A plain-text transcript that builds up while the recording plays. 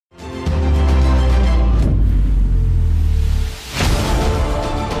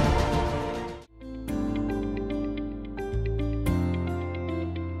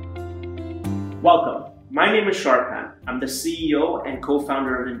My name is Sharpan. I'm the CEO and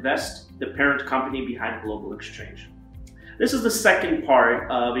co-founder of Invest, the parent company behind Global Exchange. This is the second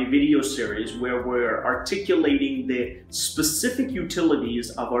part of a video series where we're articulating the specific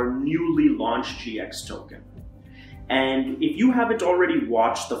utilities of our newly launched GXToken. And if you haven't already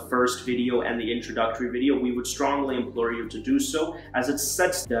watched the first video and the introductory video, we would strongly implore you to do so, as it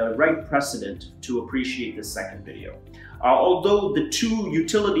sets the right precedent to appreciate the second video. Although the two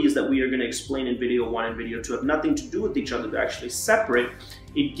utilities that we are going to explain in video 1 and video 2 have nothing to do with each other, they're actually separate,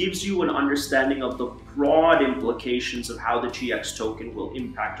 it gives you an understanding of the broad implications of how the GXToken will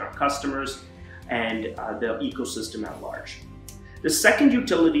impact our customers and the ecosystem at large. The second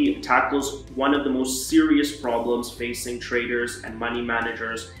utility tackles one of the most serious problems facing traders and money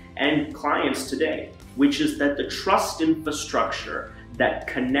managers and clients today, which is that the trust infrastructure that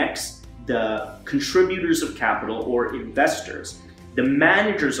connects the contributors of capital or investors, the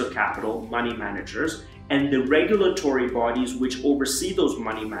managers of capital, money managers, and the regulatory bodies which oversee those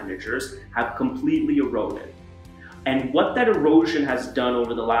money managers have completely eroded. And what that erosion has done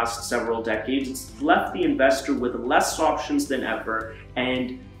over the last several decades, it's left the investor with less options than ever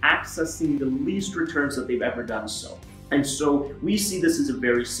and accessing the least returns that they've ever done so. And so we see this as a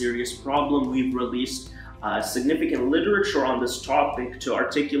very serious problem. We've released significant literature on this topic to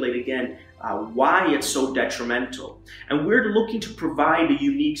articulate again why it's so detrimental. And we're looking to provide a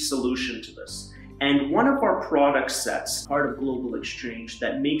unique solution to this. And one of our product sets, part of Global Exchange,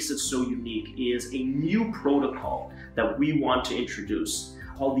 that makes it so unique is a new protocol that we want to introduce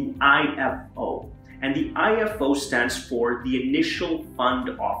called the IFO. And the IFO stands for the Initial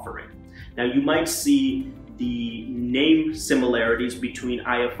Fund Offering. Now you might see the name similarities between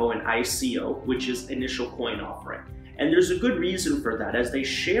IFO and ICO, which is Initial Coin Offering. And there's a good reason for that, as they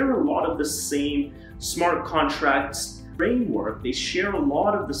share a lot of the same smart contracts framework. They share a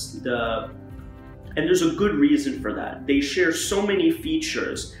lot of and there's a good reason for that. They share so many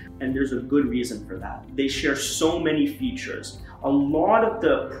features, and there's a good reason for that. They share so many features. A lot of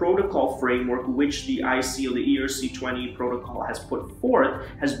the protocol framework which the ICO, the ERC20 protocol has put forth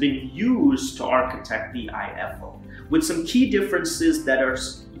has been used to architect the IFO, with some key differences that are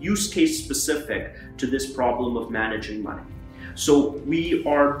use case specific to this problem of managing money. So we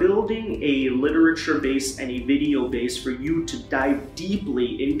are building a literature base and a video base for you to dive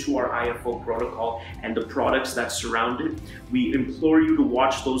deeply into our IFO protocol and the products that surround it. We implore you to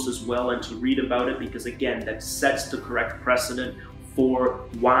watch those as well and to read about it, because again, that sets the correct precedent for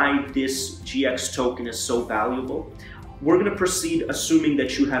why this GXToken is so valuable. We're going to proceed assuming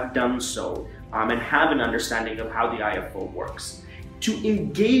that you have done so and have an understanding of how the IFO works. To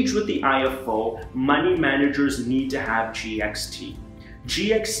engage with the IFO, money managers need to have GXT.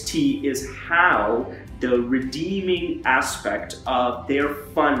 GXT is how the redeeming aspect of their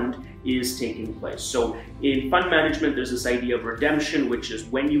fund is taking place. So in fund management, there's this idea of redemption, which is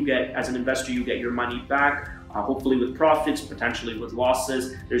when you get, as an investor, you get your money back, hopefully with profits, potentially with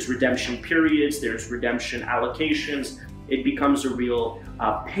losses. There's redemption periods, there's redemption allocations. It becomes a real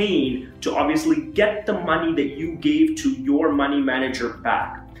pain to obviously get the money that you gave to your money manager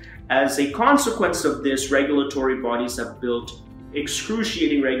back. As a consequence of this, regulatory bodies have built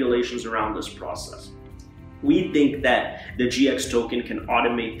excruciating regulations around this process. We think that the GXToken can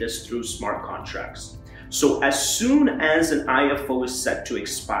automate this through smart contracts. So as soon as an IFO is set to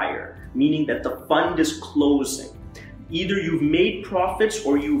expire, meaning that the fund is closing, either you've made profits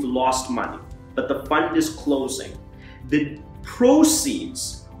or you've lost money, but the fund is closing, the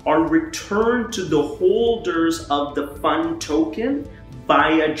proceeds are returned to the holders of the fund token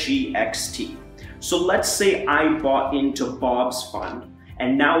via GXT. So let's say I bought into Bob's fund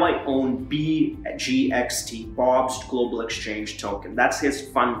and now I own BGXT, Bob's Global Exchange token. That's his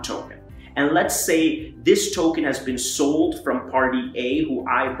fund token. And let's say this token has been sold from party A, who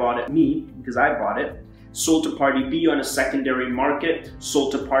I bought it, me, because I bought it, sold to party B on a secondary market,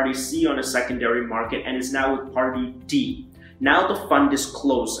 sold to party C on a secondary market, and is now with party D. Now the fund is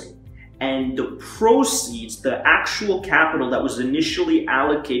closing, and the proceeds, the actual capital that was initially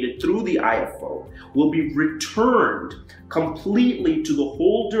allocated through the IFO, will be returned completely to the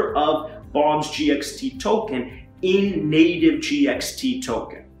holder of Bob's GXT token in native GXT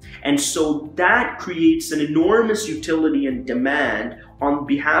token. And so that creates an enormous utility and demand on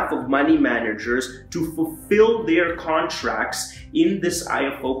behalf of money managers to fulfill their contracts in this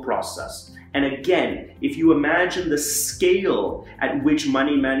IFO process. And again, if you imagine the scale at which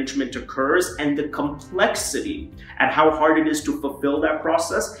money management occurs and the complexity at how hard it is to fulfill that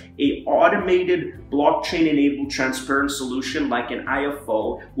process, an automated blockchain-enabled transparent solution like an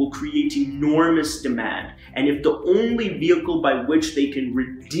IFO will create enormous demand. And if the only vehicle by which they can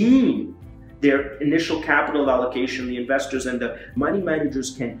redeem their initial capital allocation, the investors and the money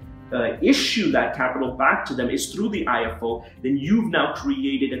managers can issue that capital back to them is through the IFO, then you've now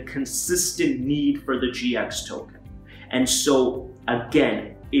created a consistent need for the GX token. And so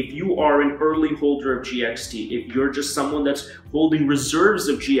again, if you are an early holder of GXT, if you're just someone that's holding reserves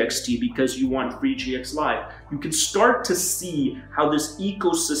of GXT because you want free GXLive, you can start to see how this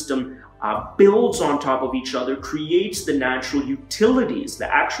ecosystem builds on top of each other, creates the natural utilities,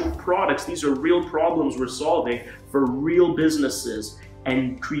 the actual products. These are real problems we're solving for real businesses,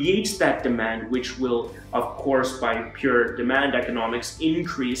 and creates that demand, which will, of course, by pure demand economics,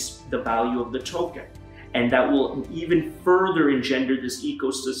 increase the value of the token. And that will even further engender this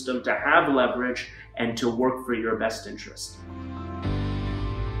ecosystem to have leverage and to work for your best interest.